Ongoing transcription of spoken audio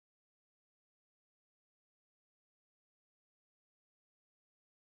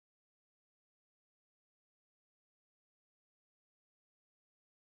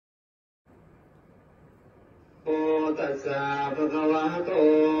โมตัสสะภะคะวะโต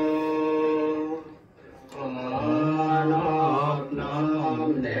ขอนอบน้อม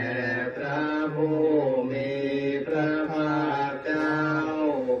แด่พระผู้มีพระภาคเจ้า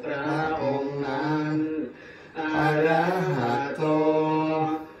พระองค์นั้นอะระหะโต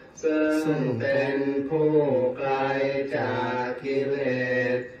ซึ่งเป็นผู้ไกลจากกิเล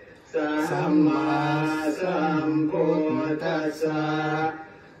สสัมมาสัมพุทธัสสะ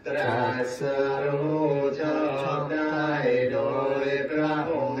ตรัสรู้ชอบได้โดยพระ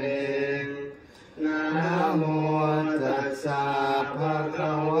องค์เองนะโมตัสสะภะค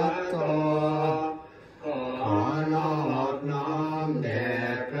ะวะโตขอนอบน้อมแด่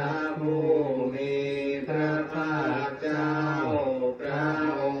พระผู้มีพระภาคเจ้าพระ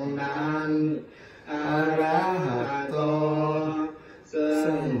องค์นั้นอะระหะโต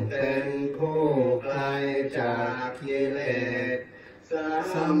ซึ่งเป็นผู้ไกลจากกิเลส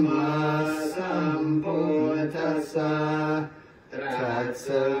สัมมาสัมพุทธัสสะตรัส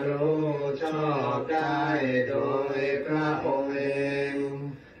รู้ชอบได้โดยพระองค์เอง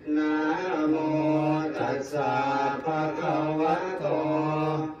นะโมตัสสะภะคะวะโต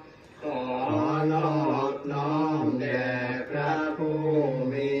ขอนอบน้อมแด่พระผู้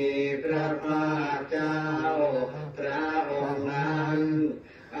มีพระภาคเจ้าพระองค์นั้น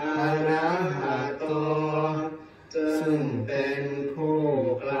อะระหะโตซึ่งเป็นผู้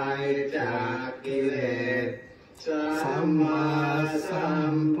ไกลจากกิเลสสัมมาสั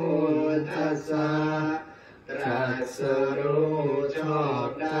มพุทธัสสะตรัสรู้ชอบ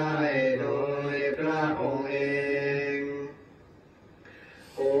ได้โดยพระองค์เอง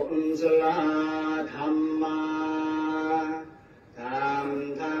กุศลธรรมาธรรม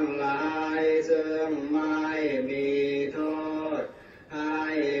ทั้งหลายซึ่งไม่มีโทษให้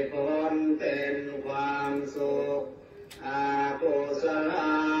ผลเป็นความสุขอากุศล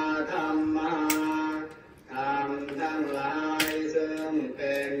ธรรมาธรรมทั้งหลายซึ่งเ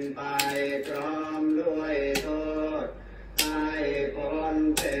ป็นไปพร้อมด้วยโทษให้ผล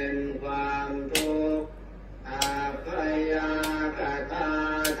เป็นความทุกข์อาพยากตา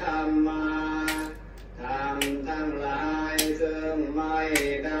ธรรมาธรรมทั้งหลายซึ่งไม่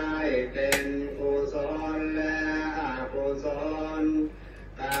ได้เป็นกุศลและอกุศล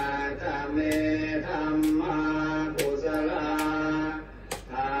ตาธรรมเมธรรมากุศลา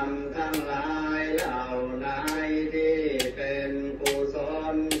ธรรมทั้งหลายเหล่าไหนที่เป็นกุศ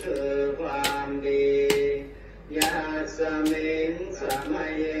ลคือความดียัสสมิงสมั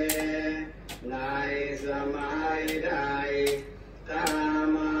ยเยในสมัยใดกา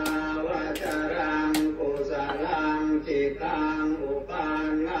มาวจรังกุศลังจิตังอุปา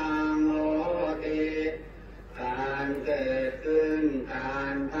นังโหติการเกิดขึ้นกา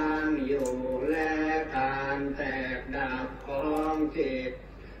รตั้งอยู่และการแตกดับของจิต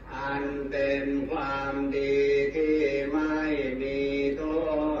อันเป็นความดีที่ไม่มีโท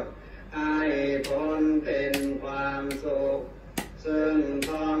ษให้ผลเป็นความสุขซึ่ง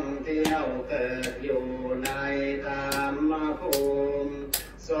ท่องเที่ยวเกิดอยู่ในกามภูมิ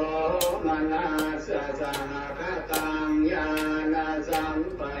โสมนัสสหคตังญาณสัม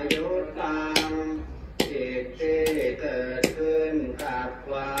ปยุตตังจิตที่เกิดขึ้นกับค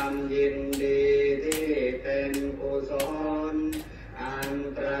วามยินดีที่เป็นกุศลอัน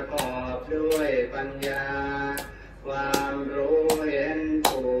ประกอบด้วยปัญญาความรู้เห็น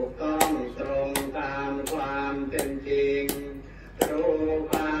ถูกต้องตรงตามความเป็นจริงรู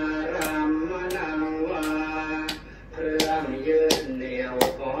ปารามมนังวาเครื่องยึดเหนี่ยว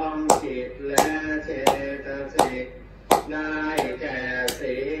ของจิตและเจตสิกได้แก่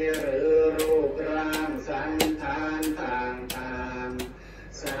สีหรือรูปร่างสันฐานต่าง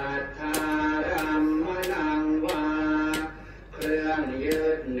ๆสัทธารามมนังวาเครื่องยึ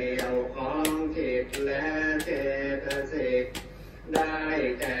ดเหนี่ยวของจิตและเจตสิกได้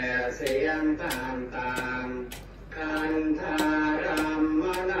แก่เสียงต่างๆคันธารามม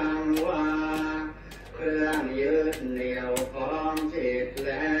นังวาเครื่องยึดเหนี่ยวของจิตแ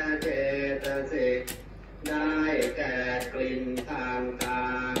ละเจตสิกได้แก่กลิ่นต่า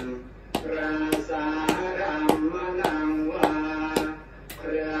งๆรสารามมนังวาเค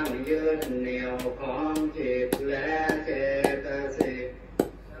รื่องยึดเหนี่ยวของจิตและเจตสิก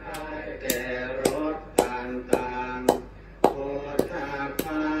ได้แก่รสต่างๆโผฏฐัพพ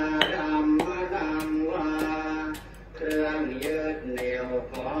ารามมนังวาเครื่องยึ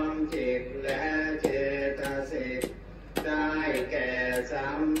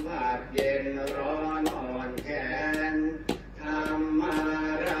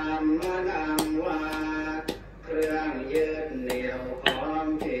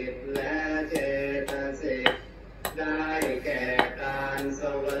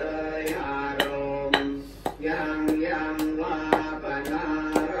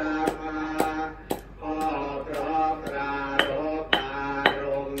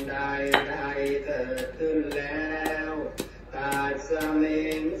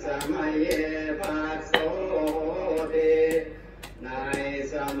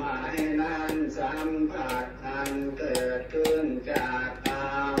สมัยนั้นสัมผัสอันเกิดขึ้นจากตา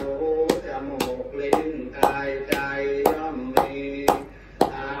หูจมูกลิ้นกายใจย่อมมี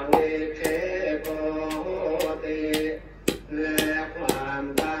อาวิเคโกโหติและความ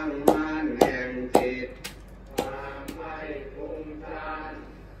ตั้งมั่นแห่งจิตความไม่ฟุ้งซ่าน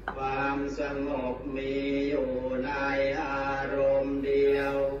ความสงบมีอยู่ในอารมณ์เดีย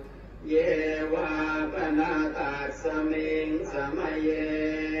วเยวาปนาตัสสมิงสมัยเย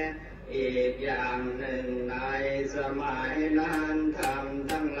อีกอย่างหนึ่งในสมัยนั้นธรรม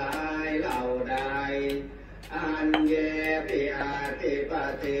ทั้งหลายเหล่าใดอันเยปิอาทิป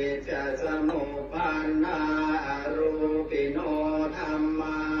ติจะสมุปปนนาอรูปิโนธรรม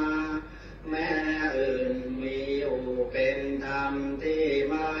าแม้อื่นมีอยู่เป็นธรรมที่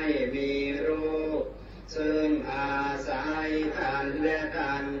ไม่มีรูปซึ่งอาศัยกันและ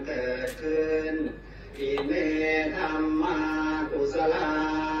กันเกิดขึ้นอิเมธัมมากุศลา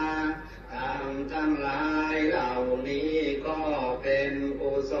ธรรมทั้งหลายเหล่านี้ก็เป็น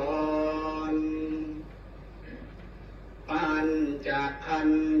กุศลปัญจขั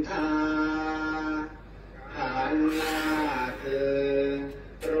นธาขันธ์หน้าคือ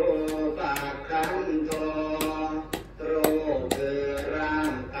รูปขันโธรูปคือร่า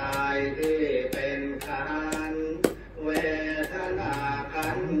งกายที่เป็นขันธ์เวทนาขั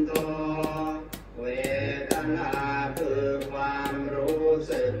นโธเวทนาคือความรู้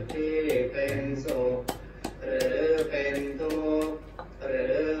สึกที่เป็นสุขหรือเป็นทุกข์หรื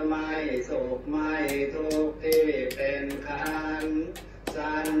อไม่สุขไม่ทุกข์ที่เป็นขันธ์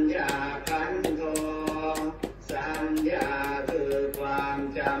สัญญาขันโธสัญญาคือความ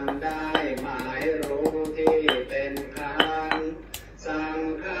จำได้หมายรู้ที่เป็นขันธ์สัง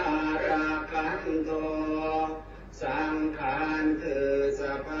ขารขันโธสังขารคือส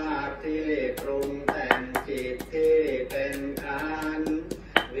ภาพที่ปรุงแต่งจิตที่เป็นขันธ์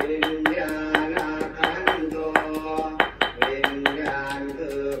วิญญาณขันโธวิญญาณ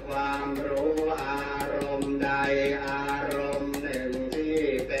คือความรู้อารมณ์ใดอารมณ์หนึ่งที่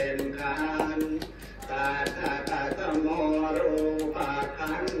เป็นขันธ์ตัทธะตโมรูป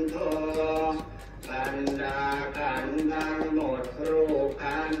ขันโธบรรดาขันธ์ทั้งหมดรูป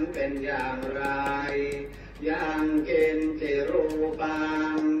ขันธ์เป็นอย่างไรยังกินจิรูปั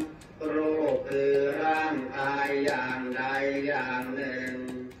งรูปคือร่างกายอย่างใดอย่างหนึ่ง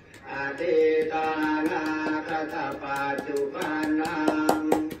อธิตานาคตปัจจุบันนัง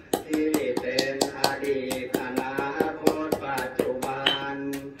ที่เป็นอดีตอนาคตปัจจุบัน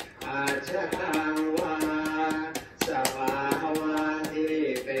อาชตังวาสภาวะที่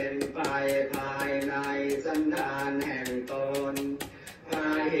เป็นไปภายในสันดานแห่งตนภา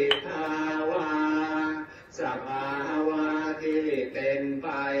หิทาวาสภาวะที่เป็นไป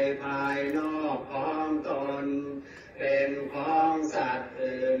ภายนอกของตนเป็นของสัตว์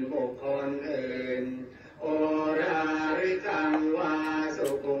อื่นบุคคลอื่นโอราริกังวาสุ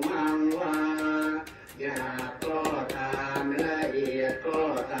ขุมังวาหยาบก็ตามละเอียดก็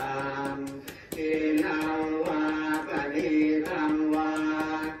ตามทินังวาปณิทังวา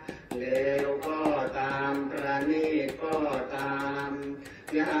เลวก็ตามประณีตก็ตาม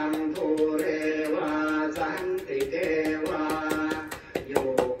ยังทุเรวาสันติเทวาอ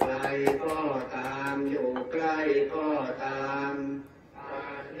ยู่ไกลก็ตามอยู่ใกล้ก็ตาม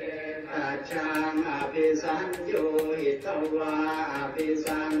อาชังอภิสัญโยหิตวาอภิ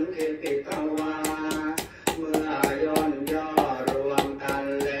สังคิปิตวาเมื่อย่นย่อรวมกัน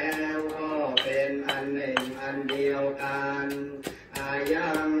แล้วก็เป็นอันหนึ่งอันเดียวกันอา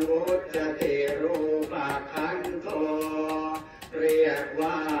ยังวุจติรูปขันโธเรียก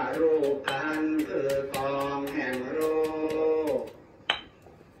ว่ารูปขันธ์คือกองแห่งรูป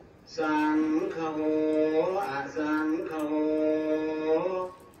สังขโหอสังขโห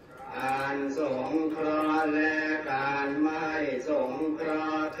การสงเคราะห์และการไม่สงเครา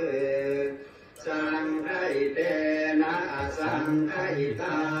ะห์คือสังไคเตนะอสังไค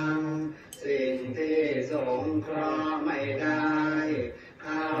ตังสิ่งที่สงเคราะห์ไม่ได้เ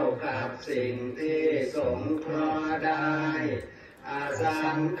ข้ากับสิ่งที่สงเคราะห์ได้อสั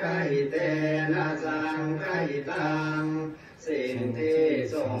งไคเตนะสังไคตังสิ่งที่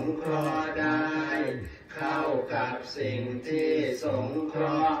สงเคราะห์ได้เข้ากับสิ่งที่สงเคร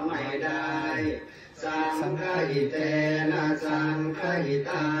าะห์ไม่ได้สังไคเตนะสังไค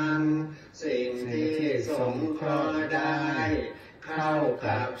ตังสิ่งที่สงเคราะห์ได้เข้า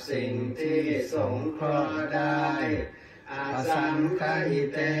กับสิ่งที่สงเคราะห์ได้อสังไค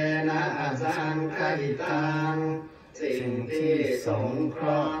เตนะอสังไคตังสิ่งที่สงเคร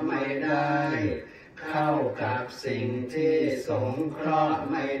าะห์ไม่ได้เข้ากับสิ่งที่สงเคราะห์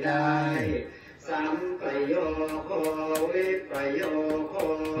ไม่ได้ สัมปโยโควิปโยโค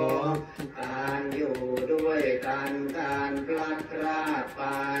การอยู่ด้วยกันการพลัดพรากไป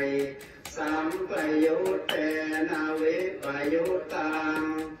สัมปยุตเตนะวิปยุตตัง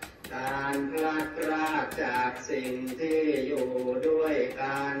การพลัดพรากจากสิ่งที่อยู่ด้วย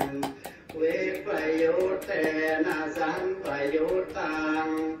กันวิปยุตเตนะสัมปยุตตัง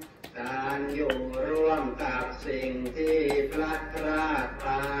การอยู่ร่วมกับสิ่งที่พลัดพรากไป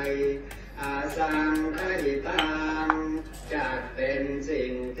อาสังคหิตังจัดเป็นสิ่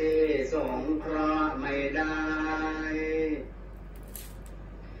งที่สงเคราะห์ไม่ได้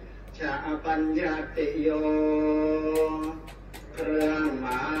ชาปัญญติโยเครื่องหม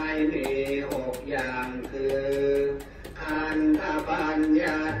ายมี6อย่างคือขันธปัญญ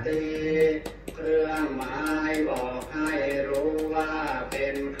ติเครื่องหมายบอกให้รู้ว่าเป็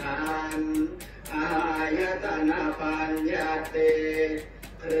นขันธ์อายตนะปัญญติ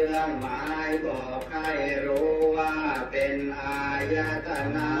เครื่องหมายบอกให้รู้ว่าเป็นอายต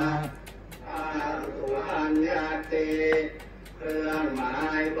นะอาตุปัญญติเครื่องหมา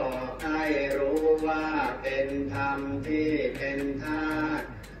ยบอกให้รู้ว่าเป็นธรรมที่เป็นธาตุ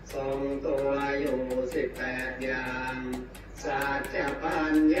ทรงตัวอยู่18อย่างสัจจปั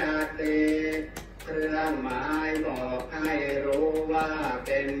ญญติเครื่องหมายบอกให้รู้ว่าเ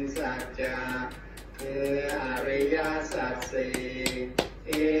ป็นสัจจะคืออริยสัจสี่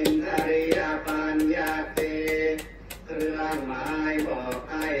อินทริยปัญญติเครื่องหมายบอก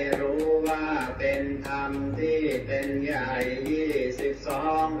ให้รู้ว่าเป็นธรรมที่เป็นใหญ่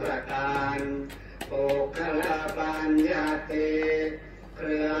22ประการปุคคลปัญญติเค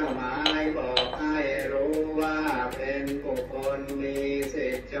รื่องหมายบอกให้รู้ว่าเป็นบุคคลมีสิ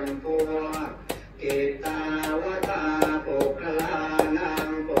ทธิจำพวกกิตตาวตาปุคคลานัง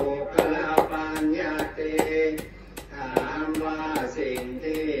ปุคคลปัญญติถามว่าสิ่ง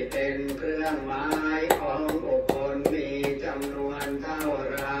ที่เป็นเครื่องหมายของบุคคลมีจำนวนเท่า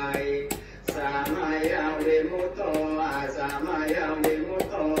ไรสามัยวิมุตโตอาสามัยวิมุต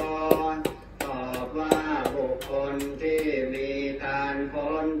โตตอบว่าบุคคลที่มีการ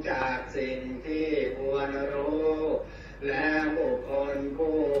พ้นจากสิ่งที่ควรรู้และบุคคล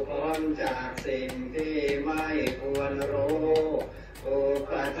ผู้พ้นจากสิ่งที่ไม่ควรรู้ปุป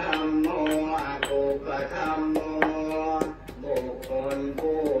ปธัมโมอปุปปธัมโมบุคคล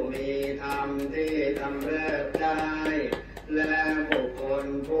ผู้มีธรรมที่กำเริบได้และบุคคล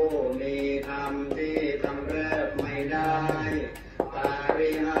ผู้มีธรรมที่กำเริบไม่ได้ปา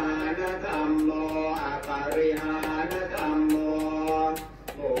ริหานธรรมโมอปาริหานธรรมโม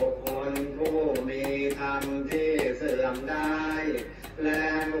บุคคลผู้มีธรรมที่เสื่อมได้และ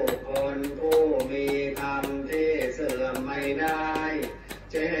บุคคลผู้มีธรรมที่เสื่อมไม่ได้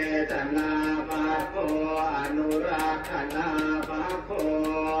เจตนาภาโภอนุรักขณาภาโภ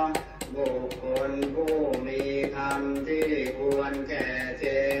บุคคลผู้มีธรรมที่ควรแก่เจ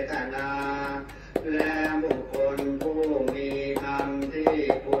ตนาและบุคคลผู้มีธรรมที่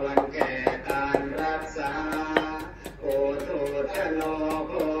ควรแก่การรักษาโอทุชโน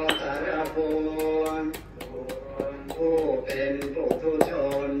โคตรภูนผู้เป็นปุถุช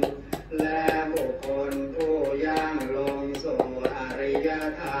นและบุคคลผู้ย่างลงสู่อริย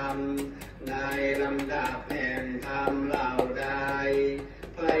ธรรมในลำดับแห่งธรรมเหล่าใด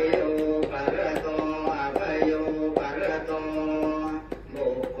พโยปรโตอภโยปรโตบุ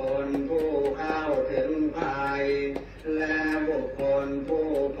คคลผู้เข้าถึงภัยและบุคคลผู้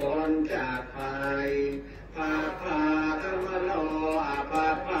พ้นจากภัยภาภาคมโนอภา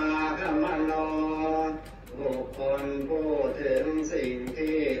ภาคมโนบุคคลผู้ถึงสิ่ง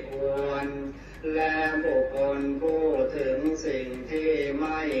ที่ควรและบุคคลผู้ถึงสิ่งที่ไ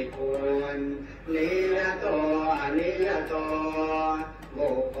ม่ควรนิยโตอนิยโต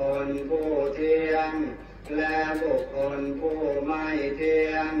บุคคลผู้เที่ยงและบุคคลผู้ไม่เที่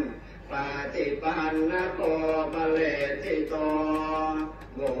ยงปฏิปันนโกภเลทิโต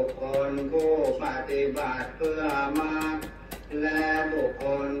บุคคลผู้ปฏิบัติเพื่อมรรคและบุคค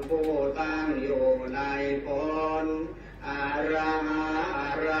ลผู้ตั้งอยู่ในผลอรหัตอ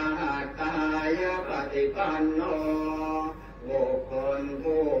รหัตตายปฏิปันโนบุคคล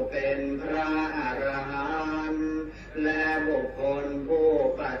ผู้เป็นพระอรหันต์และบุคคลผู้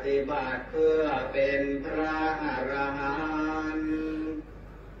ปฏิบัติเพื่อเป็นพระอรหันต์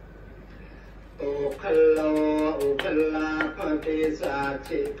อุคโลอุคลาปฏิสัจ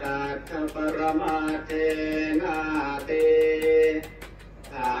ฉิกาทปรมาเทนาเต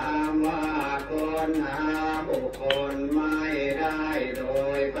ถามว่าคนหาบุคคลไม่ได้โด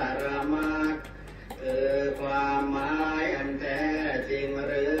ยปรมัตถ์คือความหมายอันแท้จริงห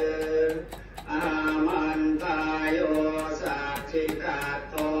รืออามันตายโยสัจฉิกา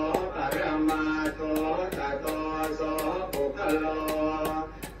โตปรมา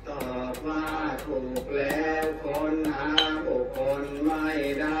ถูกแล้วค้นหาบุคคลไม่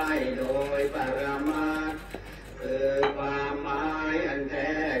ได้โดยปรมัตถ์คือความหมายอันแ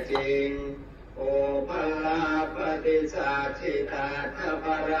ท้จริงโอภลาปฏิสัชชิตาทป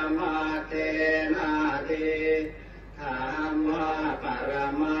รมาเทนาทิถามว่าปร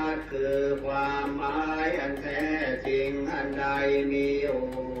มัตถ์คือความหมายอันแท้จริงอันใดมีอยู่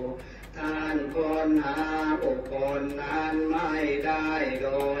ท่านค้นหาบุคคลนั้นไม่ได้โด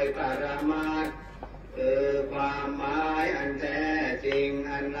ยปรมัตถ์คือความหมายอันแท้จริง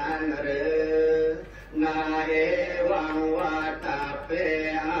อันนั้นหรือนาเอวังวัตตะเป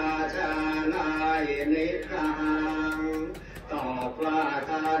อาชานายนิคังตอบว่า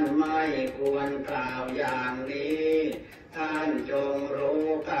ท่านไม่ควรกล่าวอย่างนี้ท่านจงรู้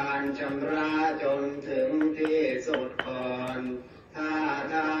การชำระจนถึงที่สุดก่อนถ้า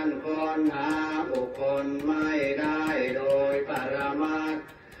ท่านค้นหาบุคคลไม่ได้โดยปรมัตถ์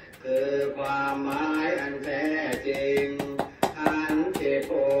คือความหมายอันแท้จริงอันทิโ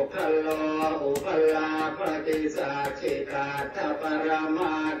ภคโลอุปลาปฏิสัชชิกาทปรม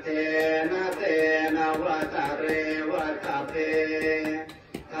าเทนะเทนะวัตเรวัตเพ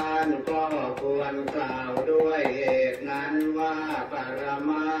ท่านก็ควรกล่าวด้วยเหตุนั้นว่าปร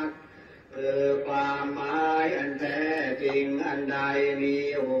มัตถ์คือความหมายอันแท้จริงอันใดมี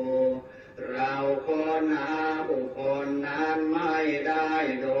อยู่เราค้นหาบุคคลนั้นไม่ได้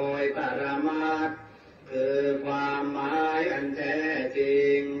โดยปรมัตถ์คือความหมายอันแท้จริ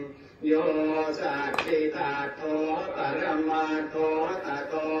งโยสัจจิตาโทปรมาโทต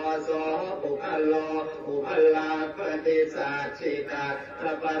โตโสปุคโลอุปลาปฏิสัชชิตา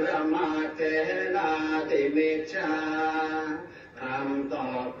ปรมาเทนาติมิจฉาคำต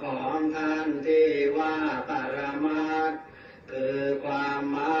อบของท่านที่ว่าปรมัตถ์คือความ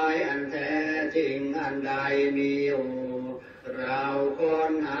หมายอันแท้จริงอันใดมีอยู่เราค้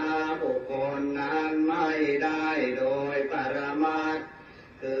นหาบุคคลนั้นไม่ได้โดยปรมัตถ์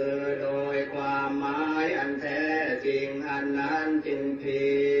คือโดยความหมายอันแท้จริงอันนั้นจึง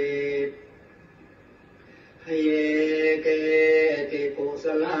ผิดเยเกติกุศ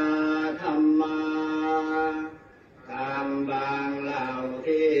ลธรรมาธรรมบางเหล่า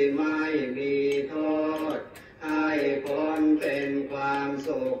ที่ไม่มีโทษให้ผลเป็นความ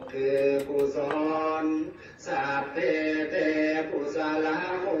สุขคือกุศลสัพเพเตกุศล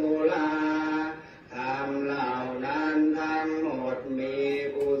มูลาธรรมเหล่านั้นทั้งหมดมี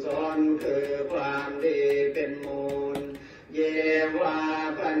กุศลคือความดีเป็นมูลเยวา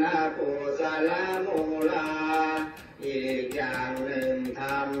ปนากุศลมูลาอีกอย่างหนึ่งธร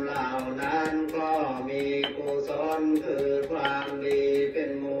รมเหล่านั้นก็มีกุศลคือความดีเป็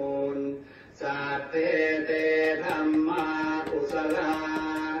นมูลสัพเพเตธัมมากุศลา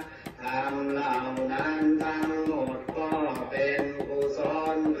ธรรมเหล่านั้นทั้งหมดก็เป็นกุศ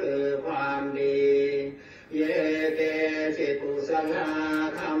ลคือความดีเยเกจิกุศล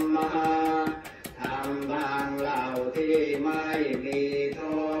ธรรมะธรรมบางเหล่าที่ไม่มีโท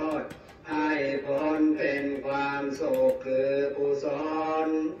ษให้ผลเป็นความสุขคือกุศล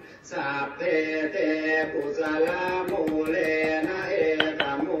สัพเพเตกุศลมูเลนะเอก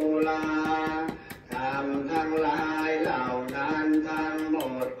มูลาธรรมทั้งหลายเหล่านั้นทั้งหม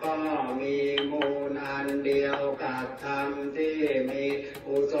ดก็มีมูลอันเดียวกับธรรมที่มี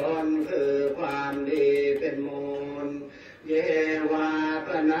กุศลคือความดีเป็นมูลเยวาป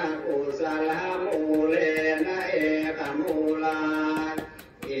นากุศลมูเลนะเอกมูลา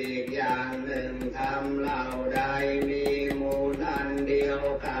อีกอย่างหนึ่งธรรมเหล่าใดมีมูลอันเดียว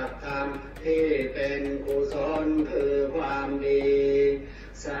กับธรรมที่เป็นกุศลคือความดี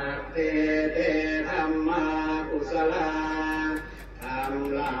สัพเพเตธัมมากุศลาธรรม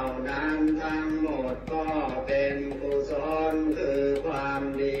เหล่านั้นทั้งหมดก็เป็นกุศลคือความ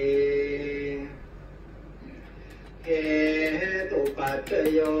ดีเหตุปัจจ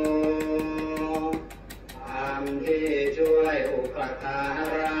โยธรรมที่ช่วยอุปกา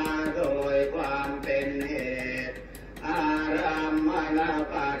ระโดยความเป็นเหตุอารัมมณ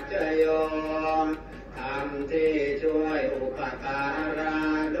ปัจจโยธรรมที่ช่วยอุปการะ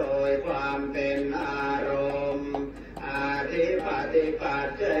โดยความเป็นอารมณ์อาธิปติปัจ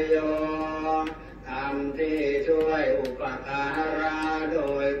จโยธรรมที่ช่วยอุปการะโด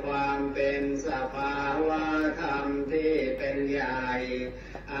ยความเป็นสภาวะธรรมที่เป็นใหญ่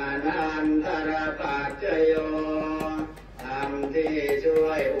อนันตรปัจจโยธรรมที่ช่ว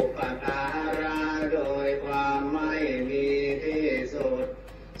ยอุปการะโดยความไม่มีที่สุด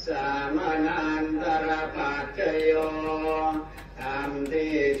สามนันตรปัจจโยธรรม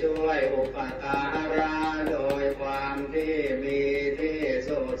ที่ช่วยอุปการะโดยความที่มีที่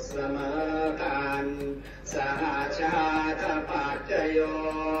สุดเสมอกันสหชาตปัจจ จโย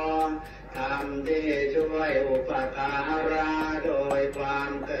ธรรมที่ช่วยอุปการะโดยควา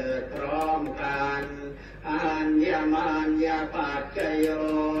มเกิดพร้อมกันอัญญมัญญปัจจโย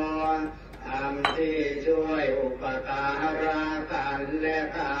ธรรมที่ช่วยอุปการะกันและ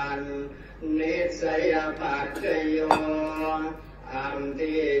กันนิสยปัจจโยธรรม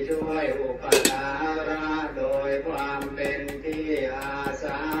ที่ช่วยอุปการะโดยความเป็นที่อา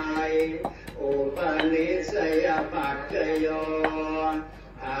ศัยอุปนิสัยปัจจโย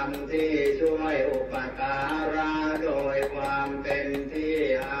ธรรมที่ช่วยอุปการะโดยความเป็นที่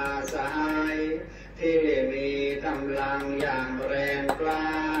อาศัยที่มีกำลังอย่างแรงกล้า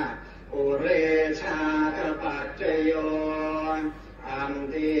อุเรชาทปัจจโยธรรม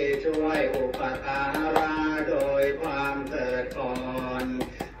ที่ช่วยอุปการะโดยความเกิดก่อน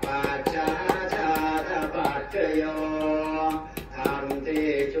ปัจฉาชาทปัจจโยธรรมที่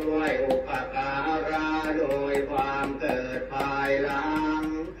ช่วยอุปการะโดยความเกิดภายหลัง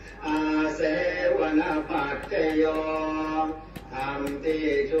อาเสวนปัจจโยธรรมที่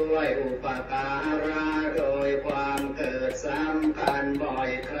ช่วยอุปการะโดยความเกิดซ้ำกันบ่อ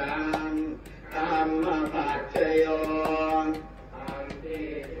ยครั้งธรรมปัจจโยธรรมที่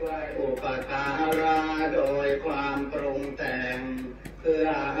ช่วยอุปการะโดยความปรุงแต่งเพื่อ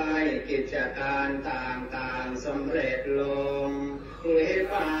ให้กิจการต่างๆสำเร็จลงวิ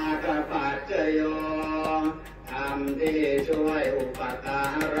ปากปัจจโยธรรมที่ช่วยอุปกา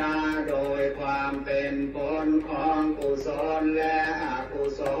ระโดยความเป็นผลของกุศลและอกุ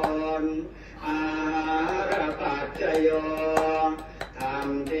ศลอาหารปัจจโยธรรม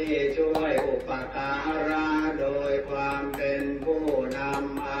ที่ช่วยอุปการะโดยความเป็นผู้น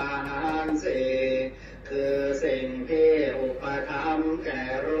ำอาหารสี่คือสิ่งที่อุปถัมภ์แก่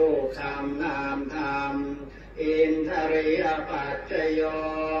รูปธรรมนามธรรมอินทริยปัจจโย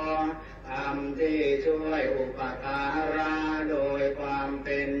ธรรมที่ช่วยอุปการะโดยความเ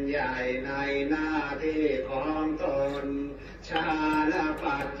ป็นใหญ่ในหน้าที่ของตนฌาน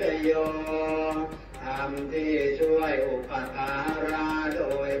ปัจจโยธรรมที่ช่วยอุปการะโด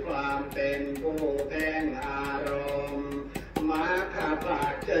ยความเป็นผู้เพ่งอารมณ์มรรคปั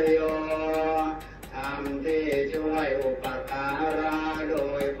จจโยธรรมที่ช่วยอุปการะโด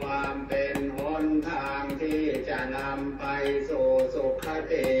ยความเป็นหนทางที่จะนำไปสู่สุข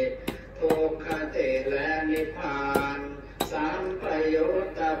ติทุกขติและนิพพานสัมปยุต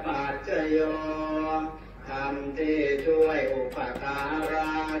ตปัจจโยธรรมที่ช่วยอุปการ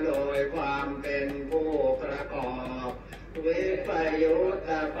ะโดยความเป็นผู้ประกอบวิปยุตต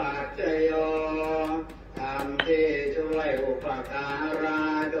ปัจจโยธรรมที่ช่วยอุปการะ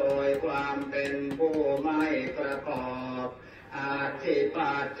โดยความเป็นผู้ไม่ประกอบอธิ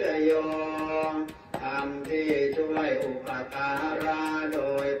ปัจจโยธรรมที่ช่วยอุปการะโด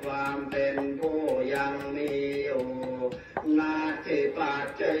ยความเป็นผู้ยังมีอยู่นาทิปัจ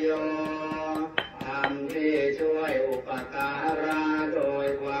จโยธรรมที่ช่วยอุปการะโดย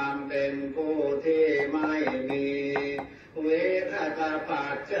ความเป็นผู้ที่ไม่มีวิคตปั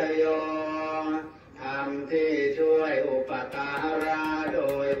จจโยธรรมที่ช่วยอุปการะโด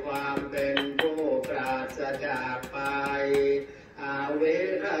ยความเป็นผู้ปราศจากภัยอวิ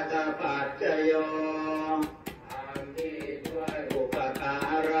คตปัจจโยธรรมที่ช่วยอุปกา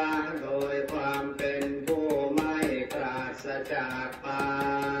ระโดยความเป็นผู้ไม่ปราศจากภั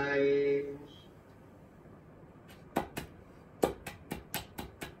ย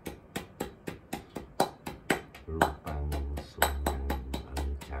รูปังสุญญังอ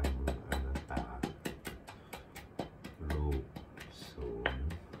นิจจังอนัตตารูปศูนย์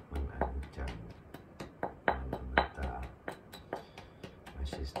มันอนิจจังมันอนัตตา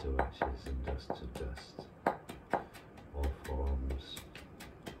ashes to ashes and dust to dust all forms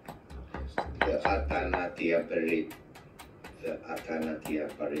are destined the Atanatiya Parit, the Atanatiya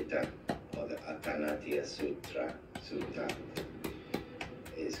Parita, or the Atanatiya Sutta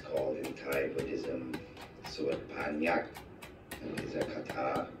is called in Thai Buddhism Suat Panyak, and is a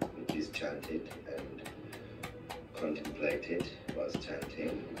katha which is chanted and contemplated whilst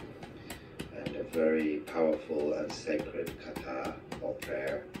chanting, and a very powerful and sacred katha or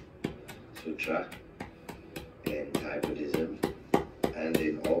prayer, sutra, in Thai Buddhism and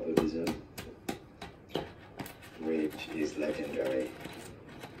in all Buddhism, which is legendary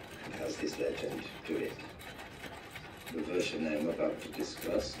and has this legend to it. The version I'm about to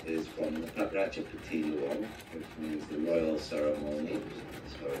discuss is from the Patrachapati Luang, which means the royal ceremony.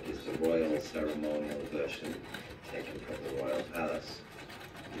 So it is the royal ceremonial version taken from the royal palace.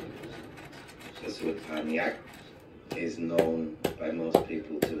 The Suat Panyak is known by most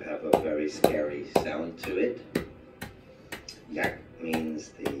people to have a very scary sound to it. Yak means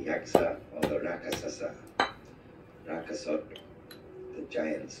the yaksa or the rakasasa. Rakasot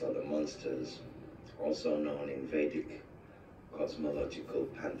giants or the monsters, also known in Vedic cosmological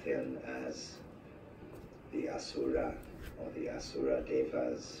pantheon as the Asura or the Asura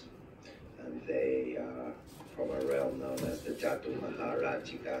Devas, and they are from a realm known as the Jatu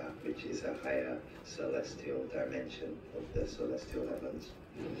Maharajika, which is a higher celestial dimension of the celestial heavens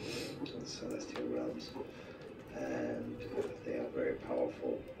and celestial realms. And they are very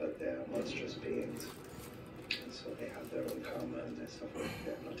powerful, but they are monstrous beings. And so they have their own karma and they suffer.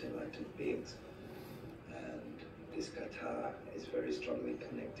 They are not enlightened beings. And this katha is very strongly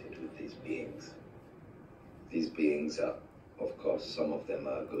connected with these beings. These beings are, of course, some of them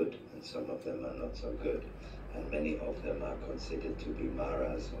are good and some of them are not so good. And many of them are considered to be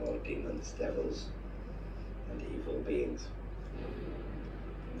maras or demons, devils, and evil beings.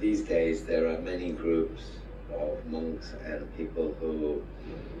 These days there are many groups of monks and people who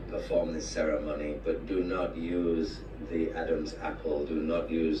perform this ceremony but do not use the Adam's apple, do not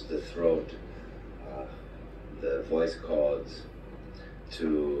use the throat, the voice cords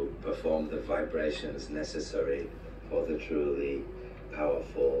to perform the vibrations necessary for the truly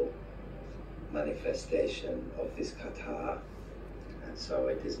powerful manifestation of this katha. And so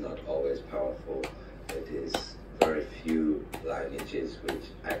it is not always powerful. It is very few lineages which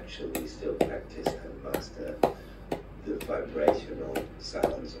actually still practice and master the vibrational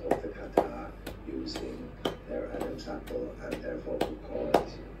sounds of the katha using their Adam's apple and their vocal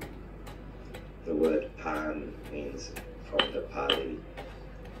cords. The word pan means, from the Pali,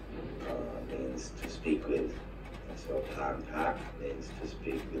 means to speak with. So pan pa means to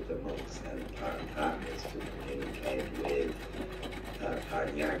speak with the monks, and pan pa is to communicate with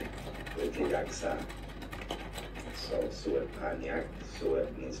panyak, with the yaksa. So suat panyak,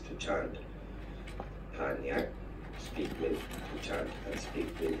 suat means to chant. Panyak, speak with, to chant and speak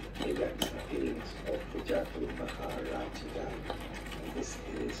with the yaksa beings of the Jatu Maharajika. And this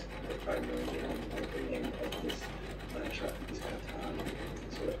is the primary meaning of the name of this mantra, this katha.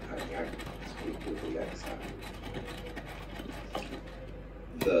 Suat panyak, speak with the yaksa.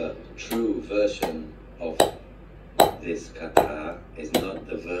 The true version of this katha is not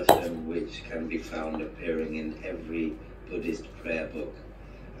the version which can be found appearing in every Buddhist prayer book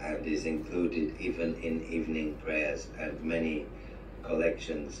and is included even in evening prayers and many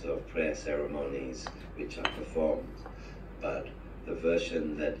collections of prayer ceremonies which are performed. But the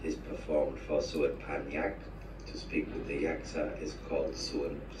version that is performed for Suat Panyak, to speak with the yaksa, is called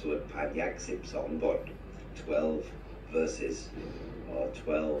Suat Panyak Sipsong Bot, 12 verses or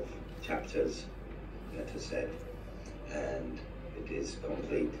 12 chapters, better said, and it is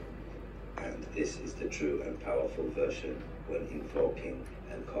complete. And this is the true and powerful version when invoking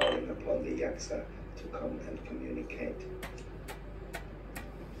and calling upon the yaksa to come and communicate.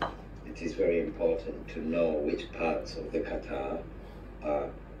 It is very important to know which parts of the katha are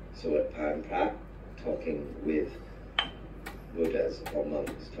Suat Pan Pra, talking with Buddhas or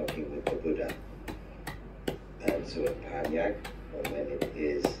monks, talking with the Buddha, and Suat Panyak, or when it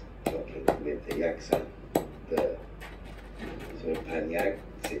is talking with the yaksa. The Suat Panyak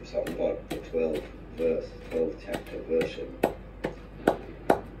Sipsong Bot, the 12 chapter version,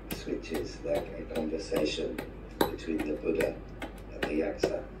 switches like a conversation between the Buddha and the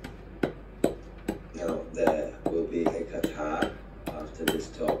yaksa. Now there will be a katha after this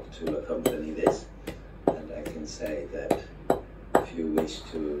talk to accompany this, and I can say that if you wish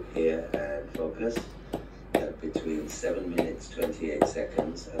to hear and focus, that between 7 minutes 28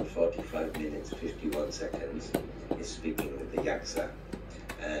 seconds and 45 minutes 51 seconds is speaking with the yaksa,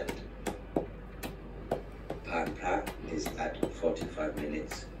 and Pan Pra is at 45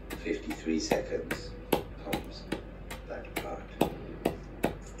 minutes 53 seconds comes that part.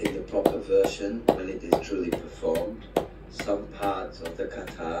 In the proper version, when it is truly performed, some parts of the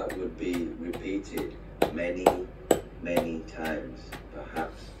katha would be repeated many times,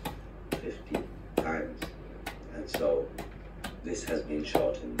 perhaps 50 times, and so this has been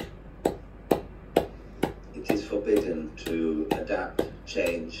shortened. It is forbidden to adapt,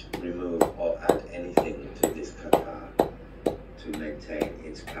 change, remove or add anything to this katha to maintain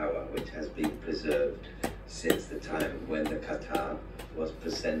its power, which has been preserved since the time when the katha was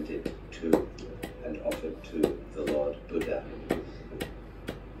presented to and offered to the Lord Buddha.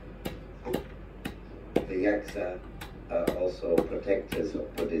 The yaksa are also protectors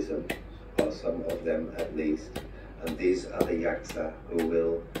of Buddhism, or some of them at least, and these are the yaksa who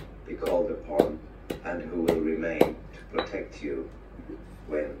will be called upon and who will remain to protect you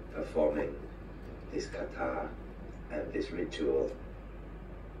when performing this katha and this ritual.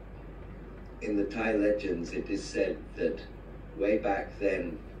 In the Thai legends it is said that way back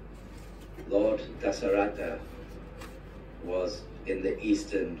then Lord Dasaratha was in the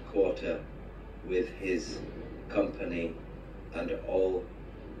eastern quarter with his company and all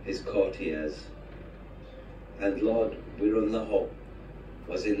his courtiers. And Lord Virunlahok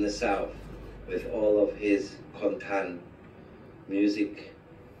was in the south with all of his kontan music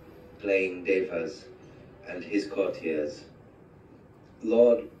playing devas and his courtiers.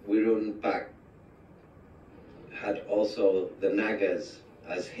 Lord Virunpak had also the Nagas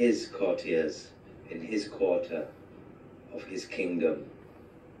as his courtiers in his quarter of his kingdom,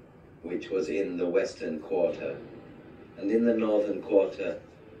 which was in the western quarter. And in the northern quarter,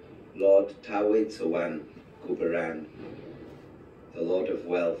 Lord Tawetsawan Kubaran, the Lord of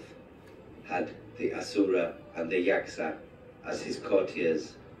Wealth, had the Asura and the Yaksa as his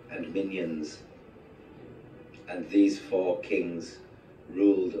courtiers and minions. And these four kings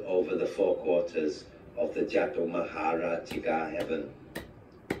ruled over the four quarters of the Jatomahara heaven.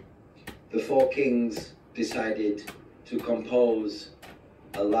 The four kings decided to compose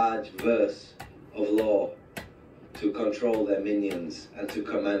a large verse of law to control their minions and to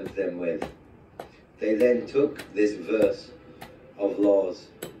command them with. They then took this verse of laws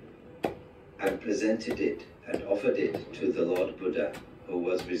and presented it and offered it to the Lord Buddha, who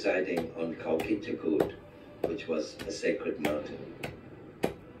was residing on Kalkitakut, which was a sacred mountain.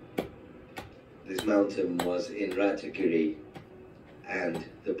 This mountain was in Ratagiri, and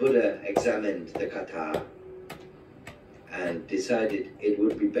the Buddha examined the kata and decided it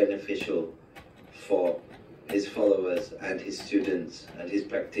would be beneficial for his followers and his students and his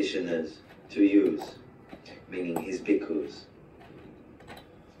practitioners to use, meaning his bhikkhus.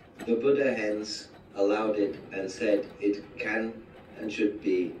 The Buddha hence allowed it and said it can and should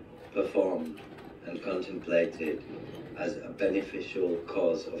be performed and contemplated as a beneficial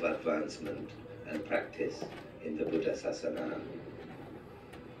cause of advancement and practice in the Buddha Sasana.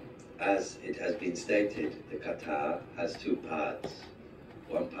 As it has been stated, the kata has two parts.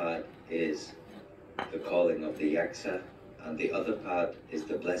 One part is the calling of the yaksa, and the other part is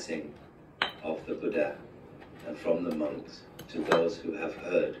the blessing of the Buddha and from the monks to those who have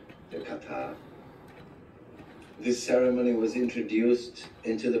heard the kata. This ceremony was introduced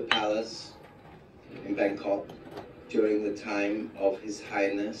into the palace in Bangkok during the time of His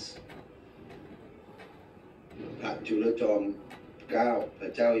Highness Phat Julajom 9 พร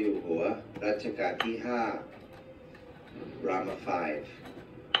ะเจ้าอยู่หัวรัชกาลที่ 5 Rama V.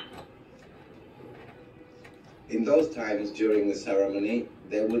 In those times during the ceremony,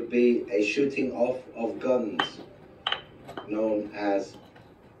 there would be a shooting off of guns known as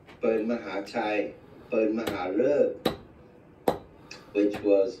Pern Mahachai, Pern Maharek, which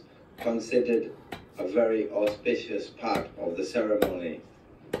was considered a very auspicious part of the ceremony.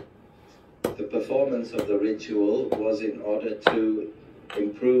 The performance of the ritual was in order to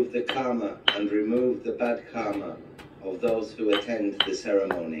improve the karma and remove the bad karma of those who attend the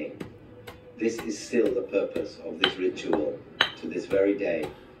ceremony. This is still the purpose of this ritual to this very day,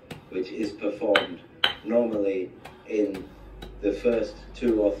 which is performed normally in the first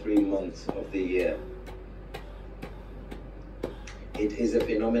 2 or 3 months of the year. It is a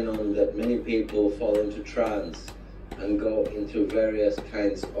phenomenon that many people fall into trance and go into various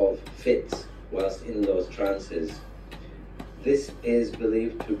kinds of fits whilst in those trances. This is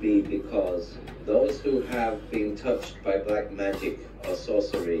believed to be because those who have been touched by black magic or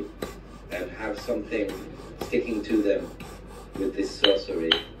sorcery and have something sticking to them with this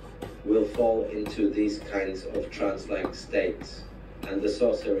sorcery will fall into these kinds of trance-like states, and the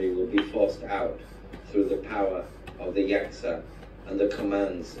sorcery will be forced out through the power of the yaksa and the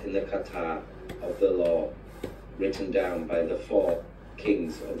commands in the kata of the law written down by the 4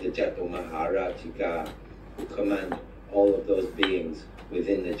 kings of the Jatomaharatika, who command all of those beings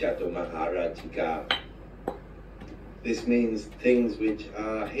within the Jatomaharatika. This means things which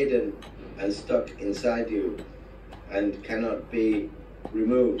are hidden and stuck inside you and cannot be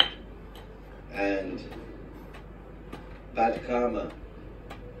removed, and bad karma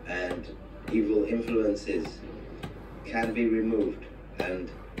and evil influences can be removed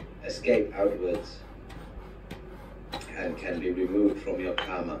and escape outwards and can be removed from your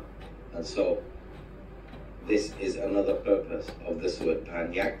karma. And so this is another purpose of the Suat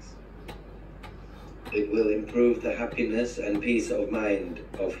Pan Yaks. It will improve the happiness and peace of mind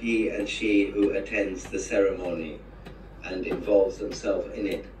of he and she who attends the ceremony and involves themselves in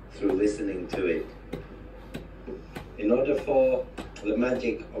it through listening to it. In order for the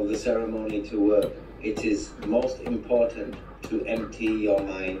magic of the ceremony to work, it is most important to empty your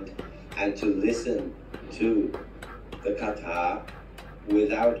mind and to listen to the kata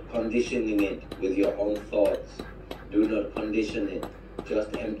without conditioning it with your own thoughts. Do not condition it,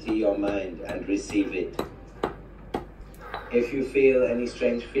 just empty your mind and receive it. If you feel any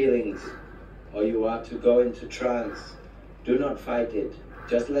strange feelings or you are to go into trance, do not fight it.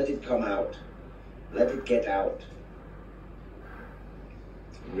 Just let it come out. Let it get out.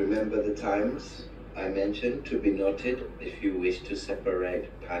 Remember the times I mentioned to be noted if you wish to separate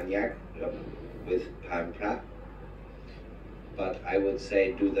Panyak with Panpra. But I would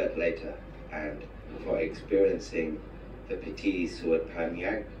say do that later. And for experiencing the Piti Suat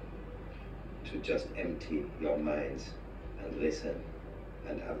Panyak, to just empty your minds and listen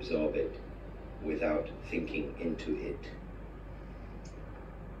and absorb it without thinking into it.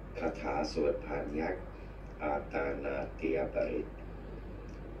 Katha Suat Panyak Atanatiya Parit,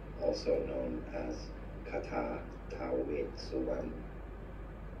 also known as Katha Tawet Suwan.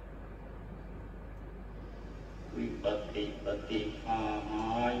 วิปติปฏิภาหา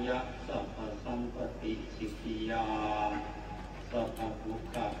ยะสัพพสัมปติสิทธิยาสัพพทุก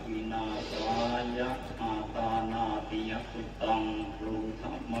ขวินาศายะอาตานาติยสุตังรูธ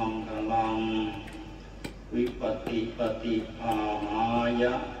มังคลังวิปติปฏิภาหาย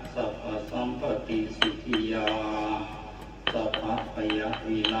ะสัพพสัมปติสิทธิยาสัพพพย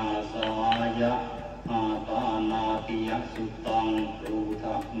วินาศายะอาตานาติยสุตังรูธ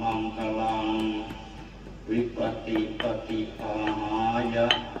มังคลังวิปติปฏิภาหายะ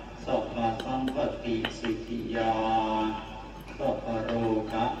สัพพสัมปติสิทธิยาสัพพโร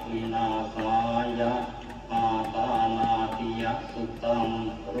คะวินาศายะอาตานาติยสุตัง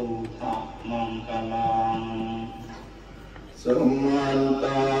รูธมังคลังสมันต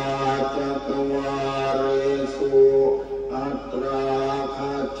าจักวาเรสุอัตราค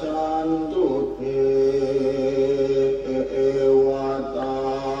าชันตุเตเอวตา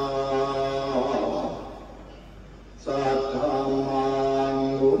สัทธามัง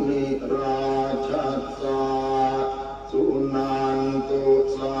มุนิราชัสสะสุนันตุ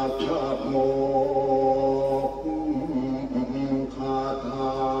สัพพโมคา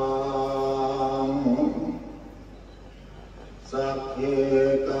ทังสัพเพ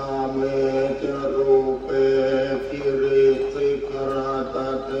กาเมจรูเปคิริสิกราต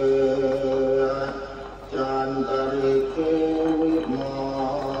เตจันตริเกวิมา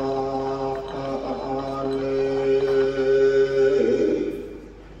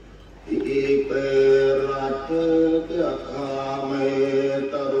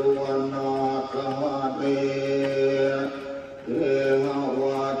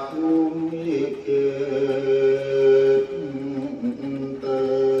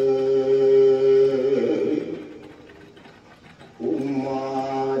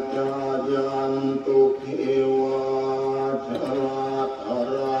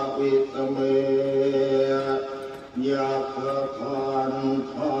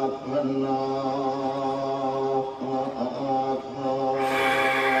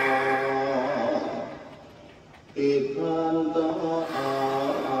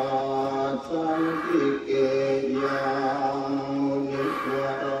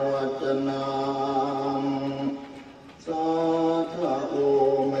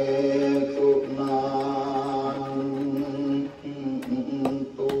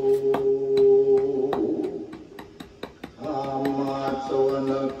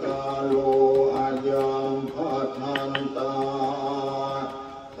โล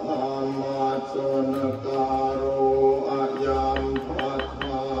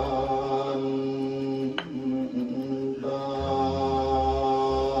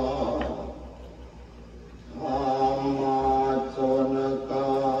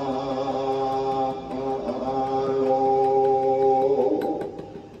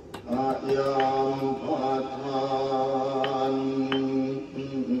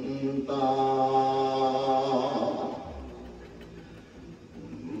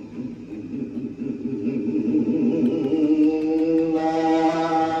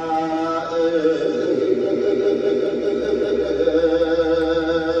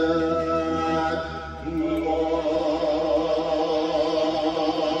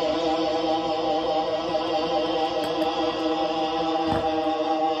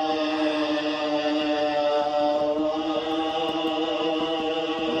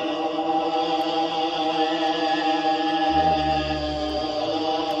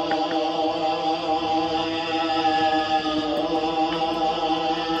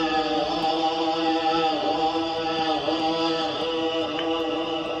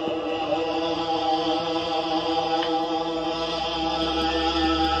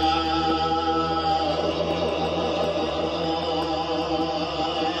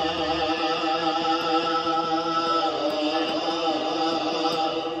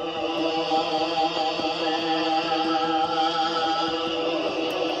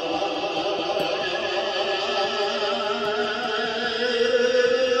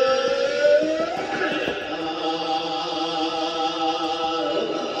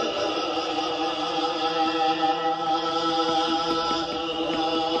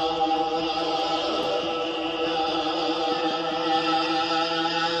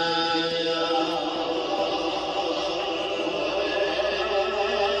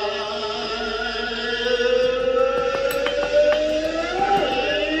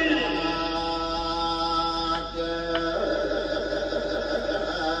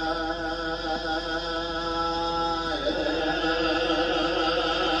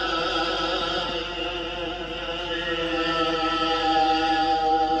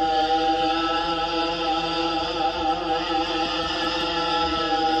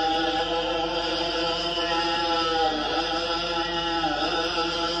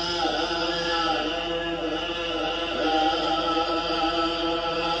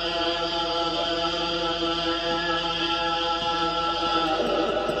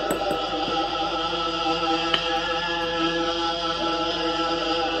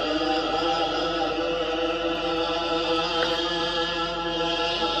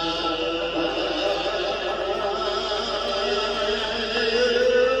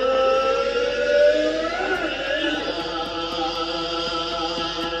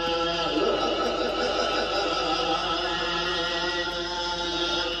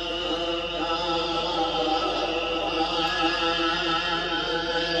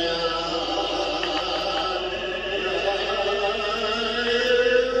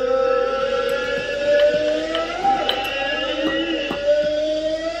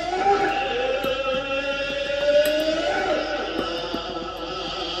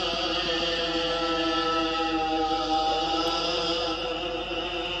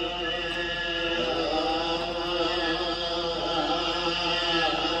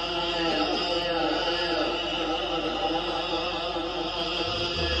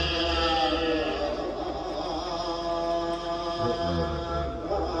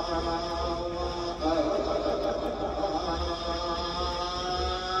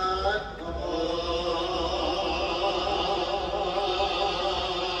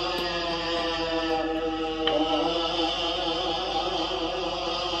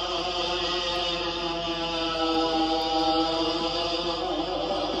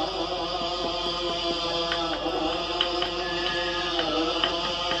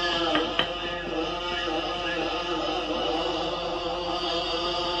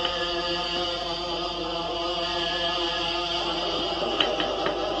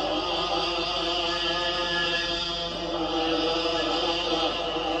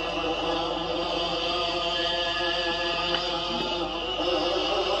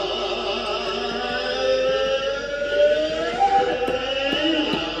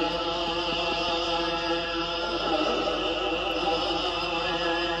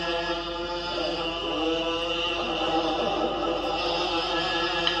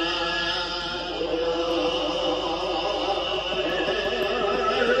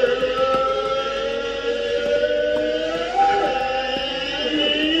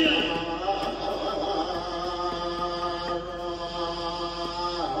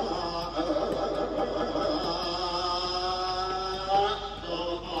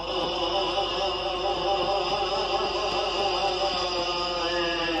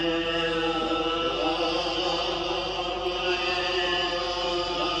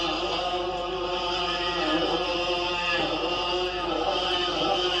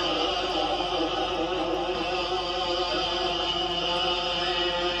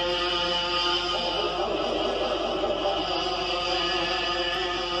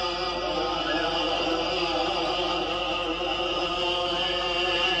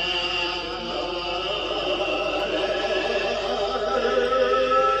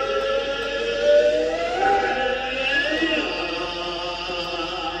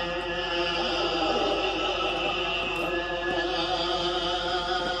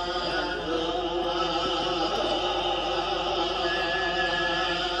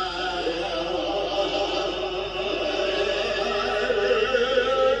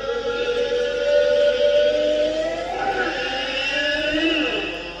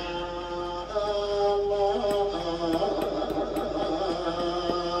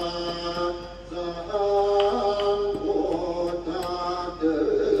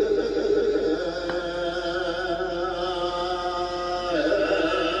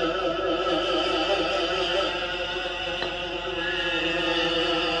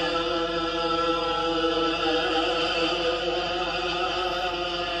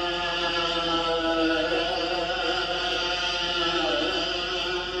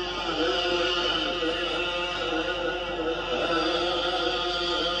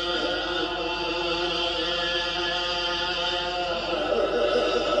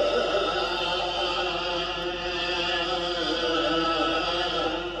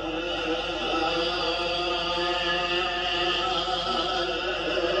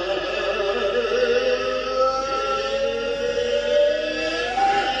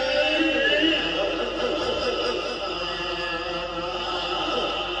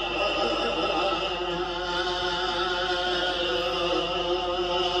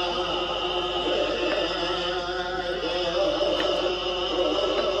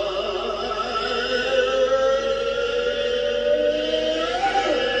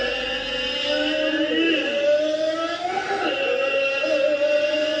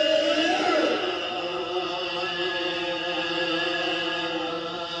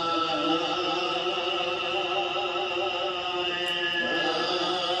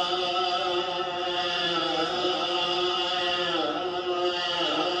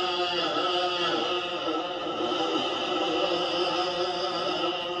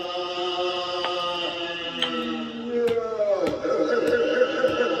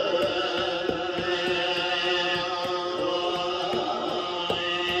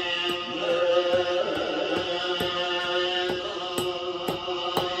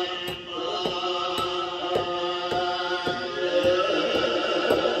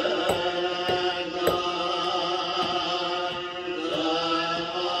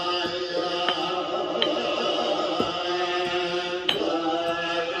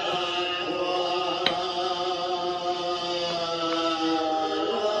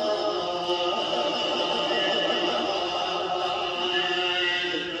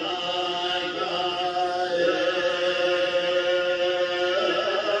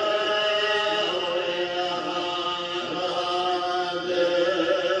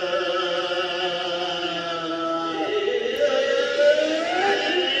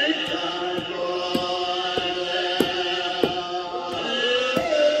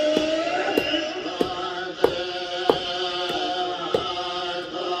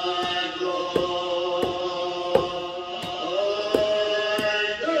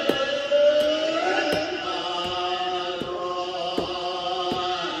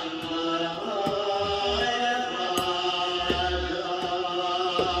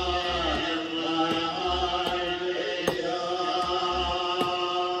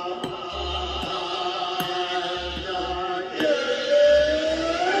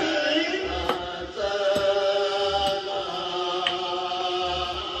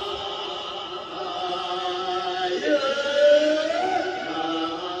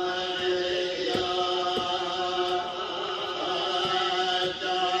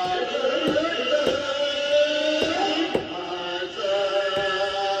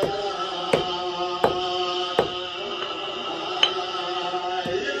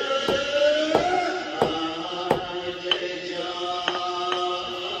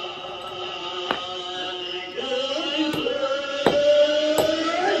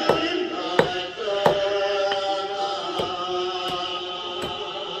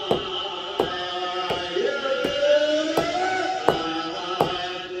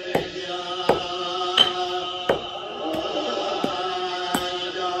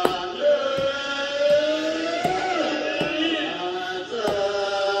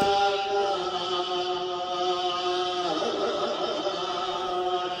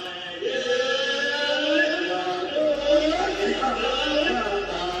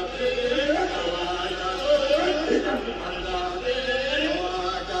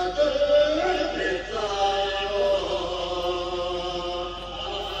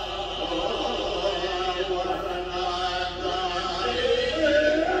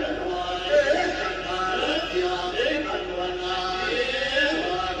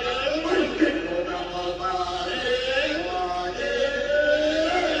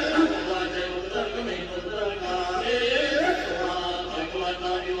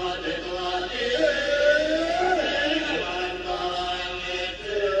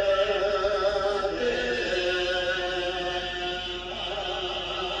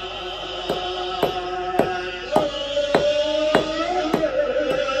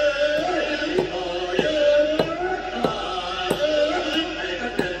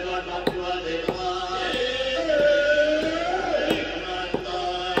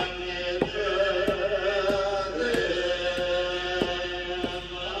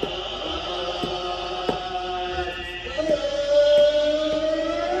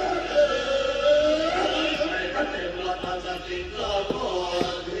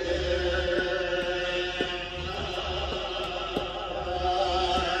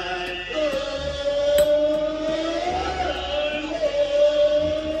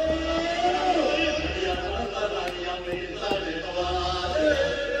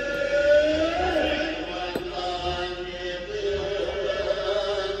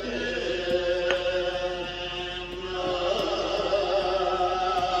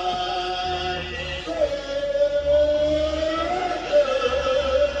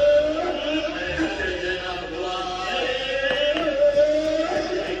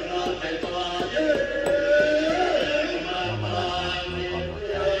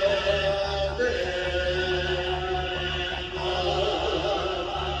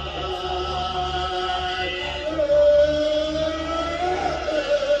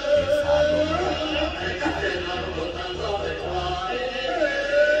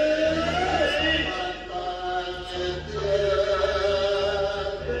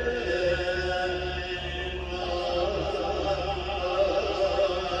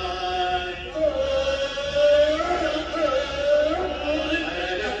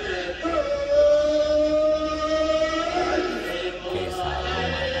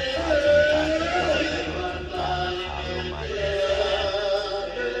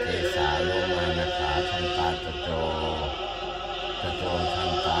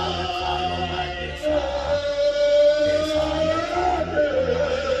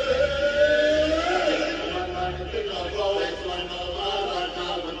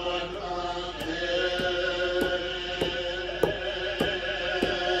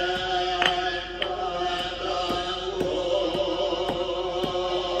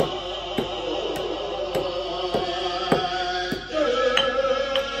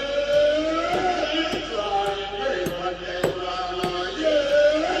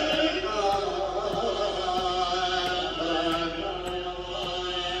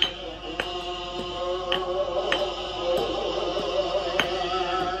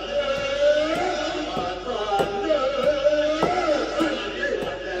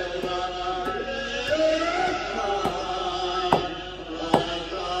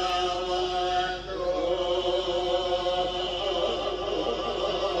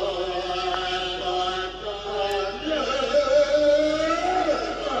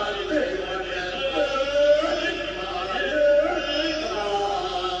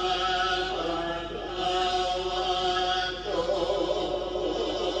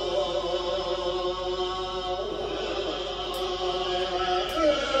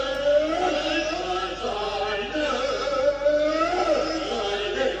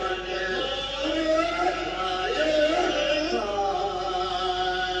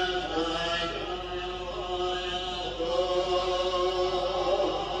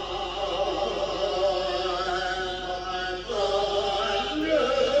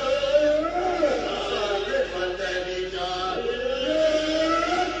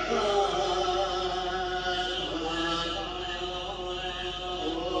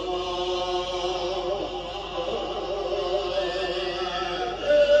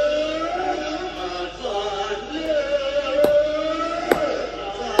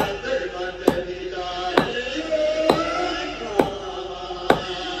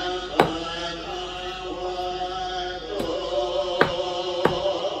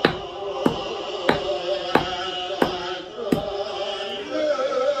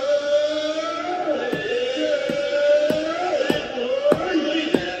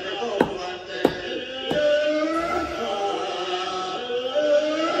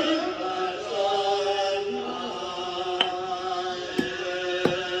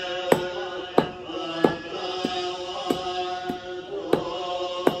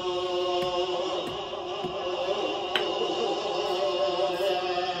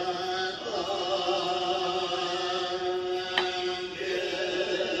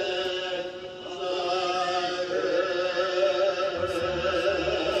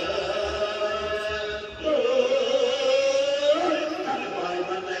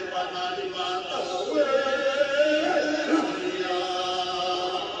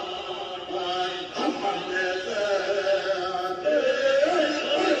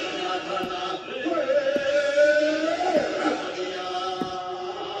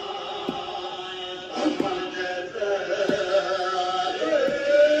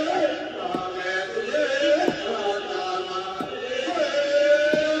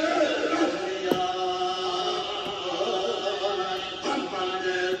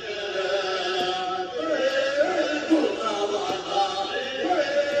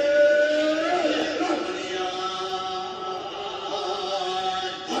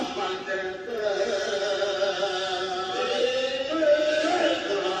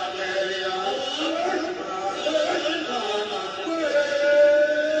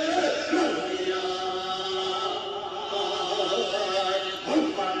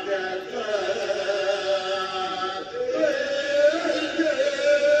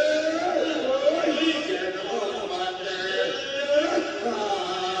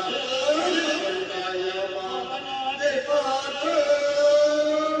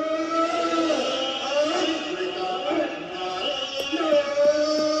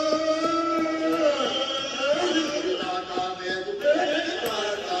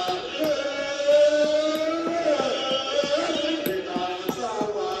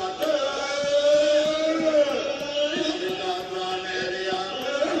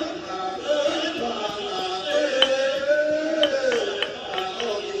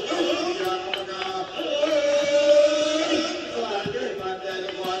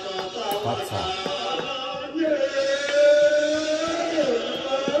พัฒนา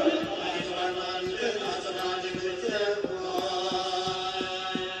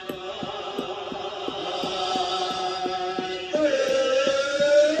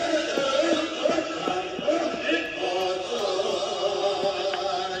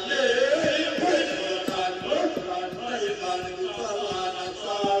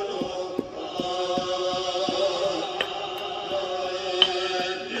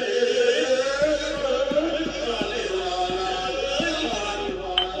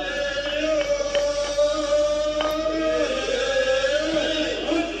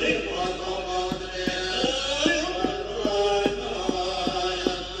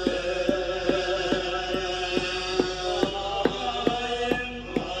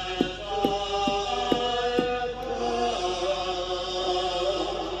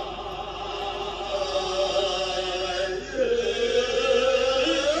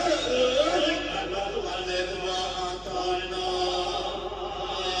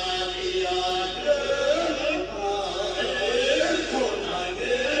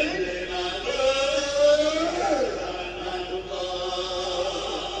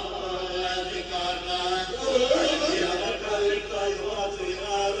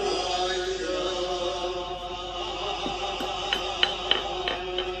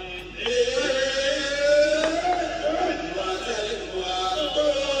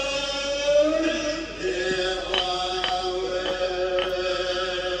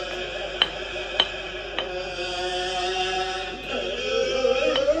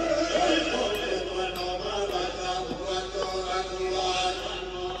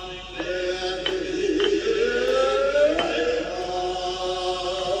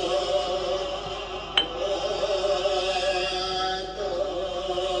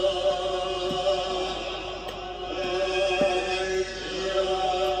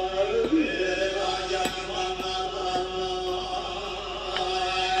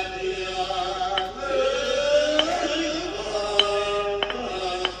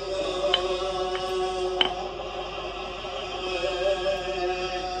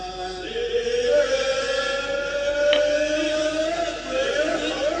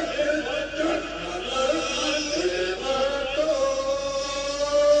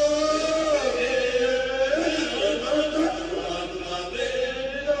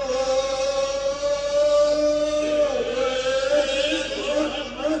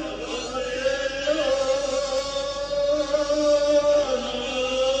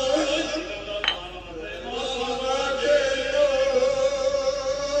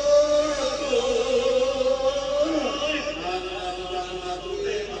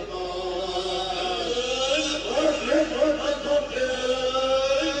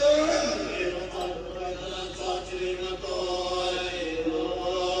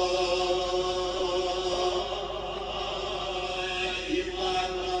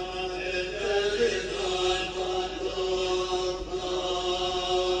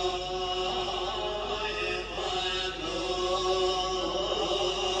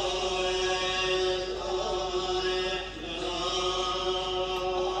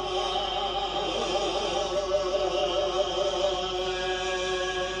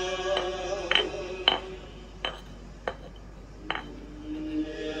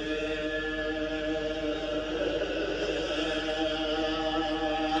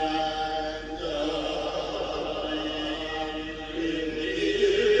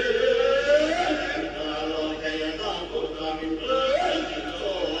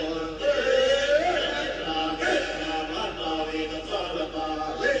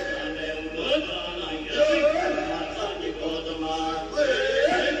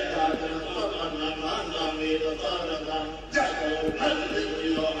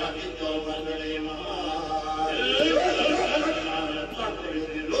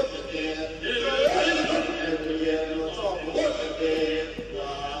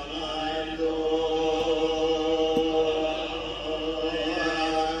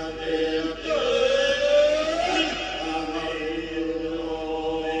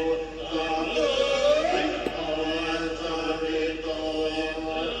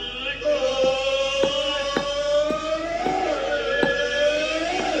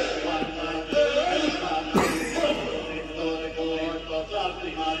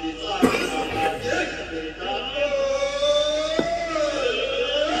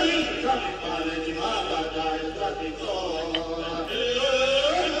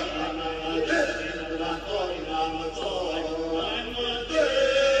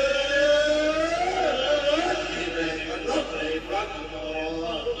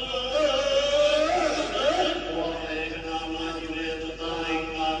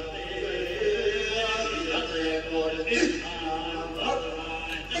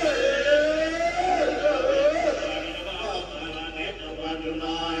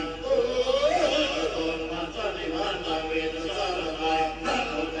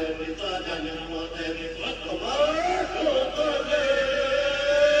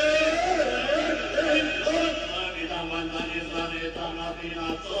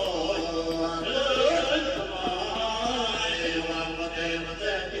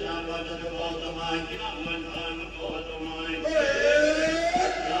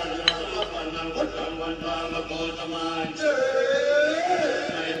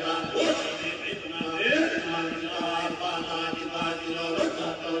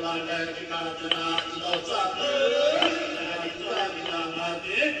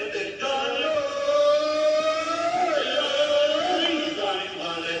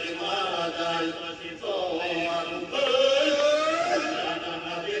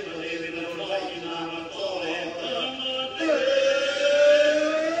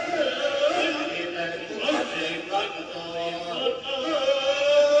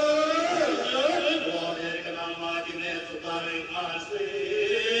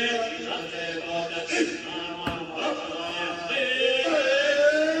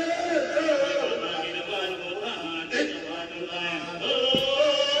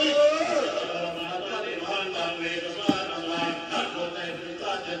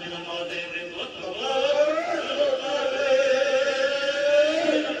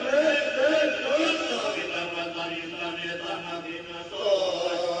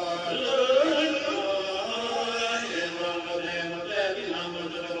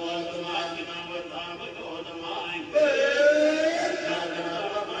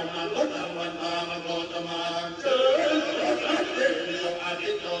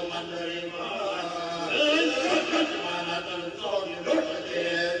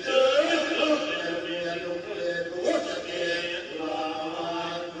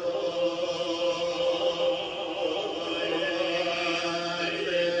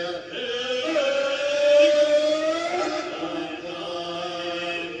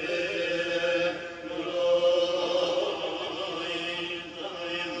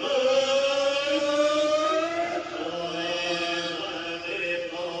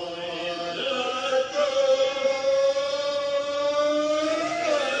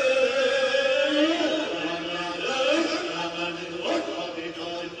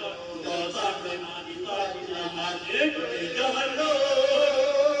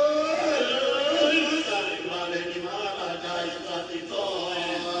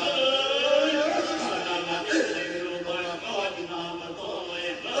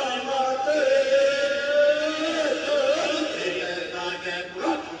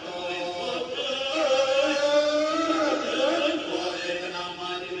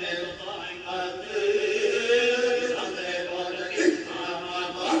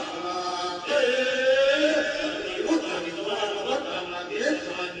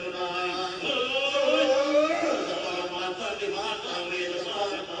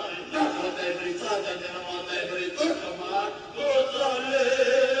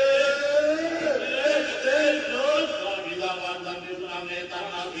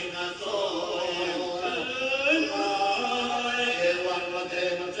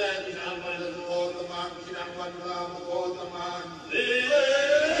Amen.